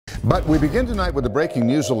But we begin tonight with a breaking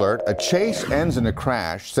news alert. A chase ends in a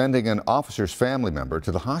crash, sending an officer's family member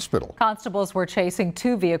to the hospital. Constables were chasing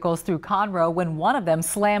two vehicles through Conroe when one of them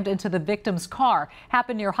slammed into the victim's car.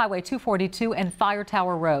 Happened near Highway 242 and Fire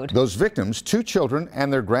Tower Road. Those victims, two children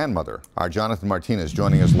and their grandmother. Our Jonathan Martinez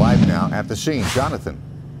joining us live now at the scene. Jonathan.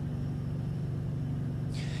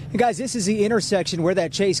 Guys, this is the intersection where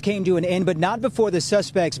that chase came to an end, but not before the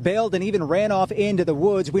suspects bailed and even ran off into the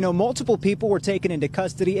woods. We know multiple people were taken into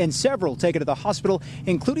custody and several taken to the hospital,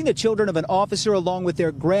 including the children of an officer along with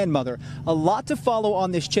their grandmother. A lot to follow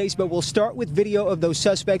on this chase, but we'll start with video of those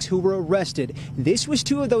suspects who were arrested. This was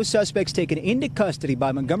two of those suspects taken into custody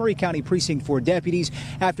by Montgomery County Precinct 4 deputies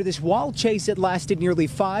after this wild chase that lasted nearly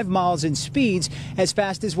 5 miles in speeds as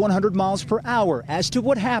fast as 100 miles per hour. As to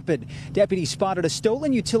what happened, deputies spotted a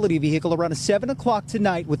stolen utility vehicle around 7 o'clock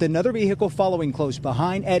tonight with another vehicle following close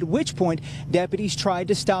behind, at which point deputies tried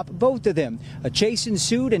to stop both of them. A chase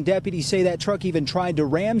ensued, and deputies say that truck even tried to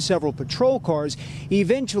ram several patrol cars.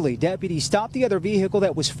 Eventually, deputies stopped the other vehicle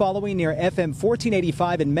that was following near FM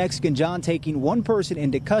 1485 and Mexican John, taking one person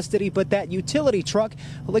into custody, but that utility truck,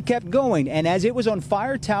 well, it kept going, and as it was on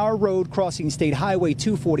Fire Tower Road crossing State Highway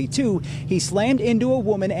 242, he slammed into a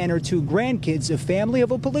woman and her two grandkids, a family of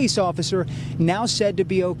a police officer, now said to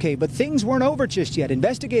be okay. But things weren't over just yet.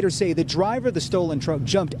 Investigators say the driver of the stolen truck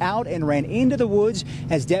jumped out and ran into the woods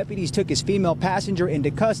as deputies took his female passenger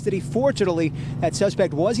into custody. Fortunately, that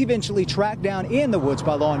suspect was eventually tracked down in the woods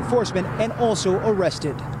by law enforcement and also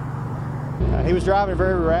arrested. He was driving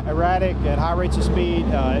very erratic at high rates of speed.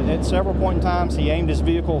 At several points in times, he aimed his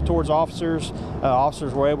vehicle towards officers.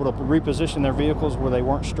 Officers were able to reposition their vehicles where they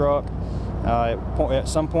weren't struck. At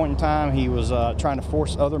some point in time, he was trying to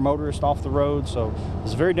force other motorists off the road, so it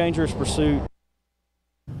was a very dangerous pursuit.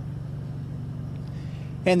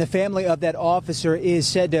 And the family of that officer is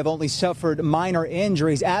said to have only suffered minor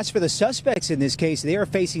injuries. As for the suspects in this case, they are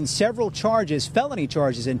facing several charges, felony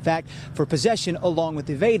charges, in fact, for possession along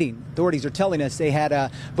with evading. Authorities are telling us they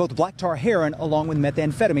had both black tar heroin along with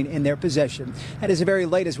methamphetamine in their possession. That is the very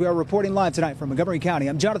latest. We are reporting live tonight from Montgomery County.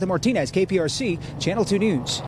 I'm Jonathan Martinez, KPRC, Channel 2 News.